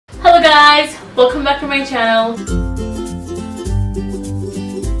welcome back to my channel.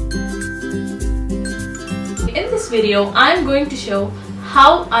 In this video, I'm going to show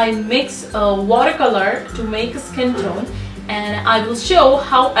how I mix a watercolor to make a skin tone, and I will show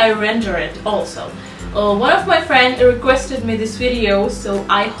how I render it also. One of my friends requested me this video, so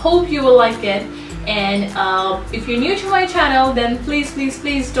I hope you will like it. And if you're new to my channel, then please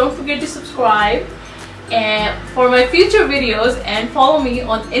don't forget to subscribe and for my future videos, and follow me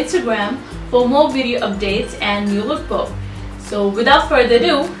on Instagram for more video updates and new lookbook. So without further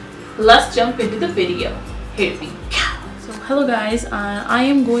ado, let's jump into the video. Here we go. So hello guys, I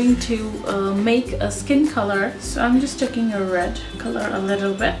am going to make a skin color. So I'm just taking a red color a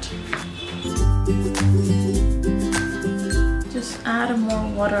little bit. Just add more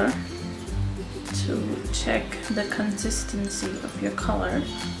water to check the consistency of your color.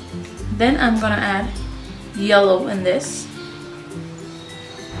 Then I'm gonna add yellow in this.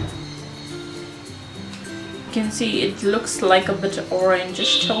 You can see it looks like a bit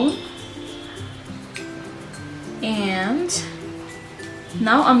orangish tone. And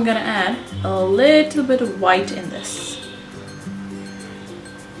now I'm gonna add a little bit of white in this.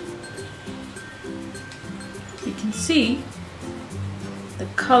 You can see the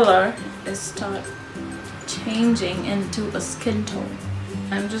color is start changing into a skin tone.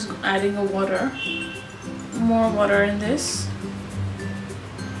 I'm just adding more water in this,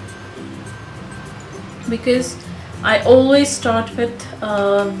 because I always start with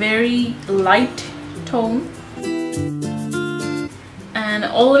a very light tone, and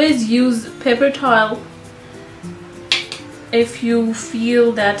always use paper towel if you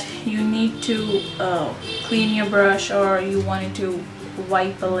feel that you need to clean your brush or you wanted to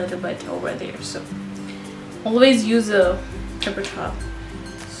wipe a little bit over there. So always use a paper towel.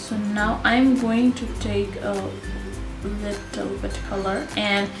 So now I'm going to take a little bit color,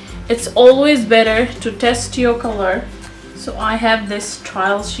 and it's always better to test your color. So I have this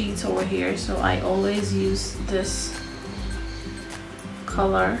trial sheets over here, so I always use this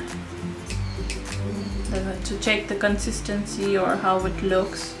color to check the consistency or how it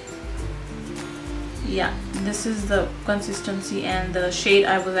looks. Yeah, this is the consistency and the shade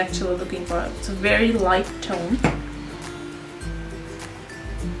I was actually looking for. It's a very light tone.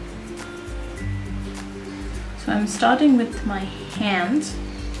 So I'm starting with my hands.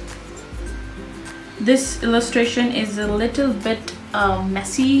 This illustration is a little bit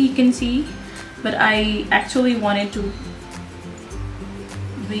messy, you can see, but I actually wanted to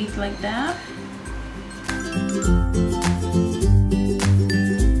be like that.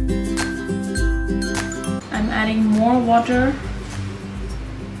 I'm adding more water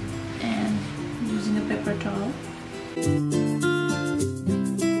and using a paper towel.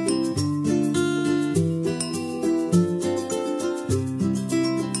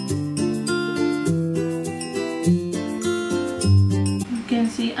 You can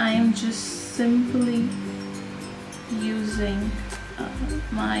see I am just simply using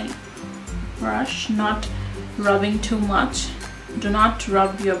my brush, not rubbing too much. Do not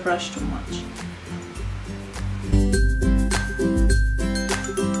rub your brush too much.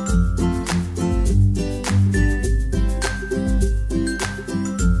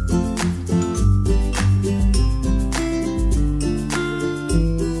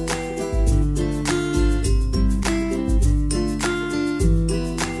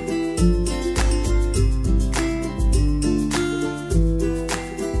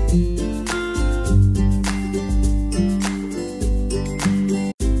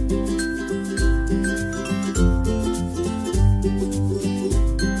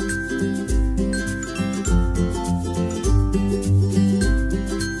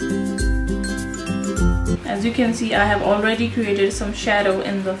 As you can see, I have already created some shadow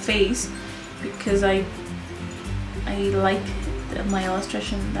in the face because I like my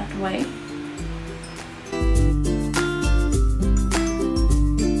illustration that way.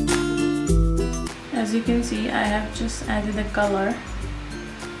 As you can see, I have just added the color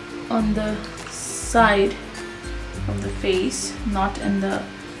on the side of the face, not on the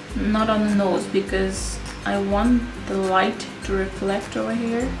nose, because I want the light to reflect over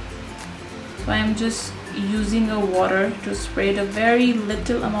here. So I am just using a water to spread a very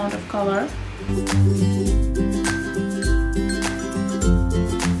little amount of color.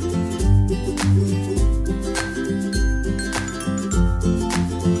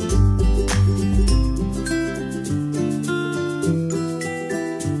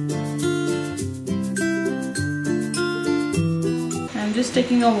 I'm just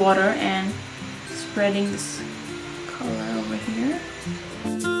taking a water and spreading this color over here.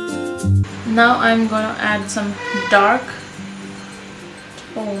 Now I'm gonna add some dark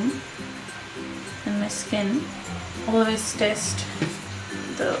tone in my skin. Always test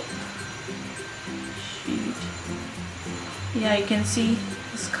the sheet. Yeah, you can see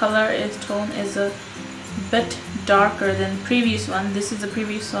this tone is a bit darker than previous one. This is the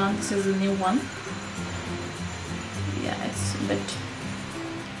previous one, this is the new one. Yeah, it's a bit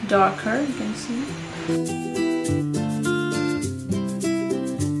darker, you can see.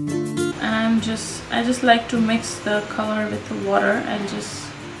 And I just like to mix the color with the water. I just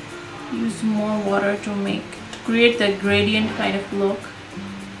use more water to create the gradient kind of look.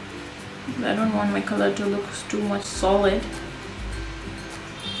 I don't want my color to look too much solid.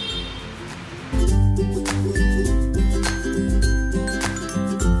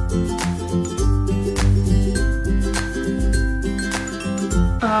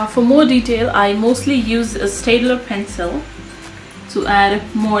 For more detail, I mostly use a Staedtler pencil to add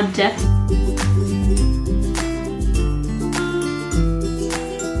more depth.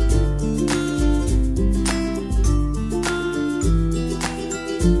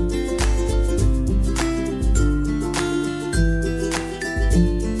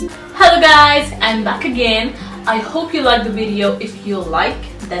 Hello guys, I'm back again. I hope you liked the video. If you like,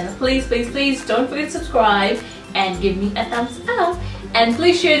 then please don't forget to subscribe and give me a thumbs up. And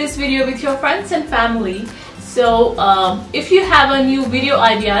please share this video with your friends and family. So if you have a new video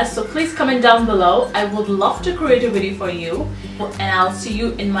ideas, so please comment down below. I would love to create a video for you. And I'll see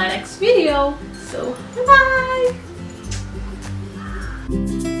you in my next video. So bye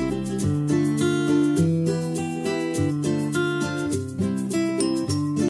bye.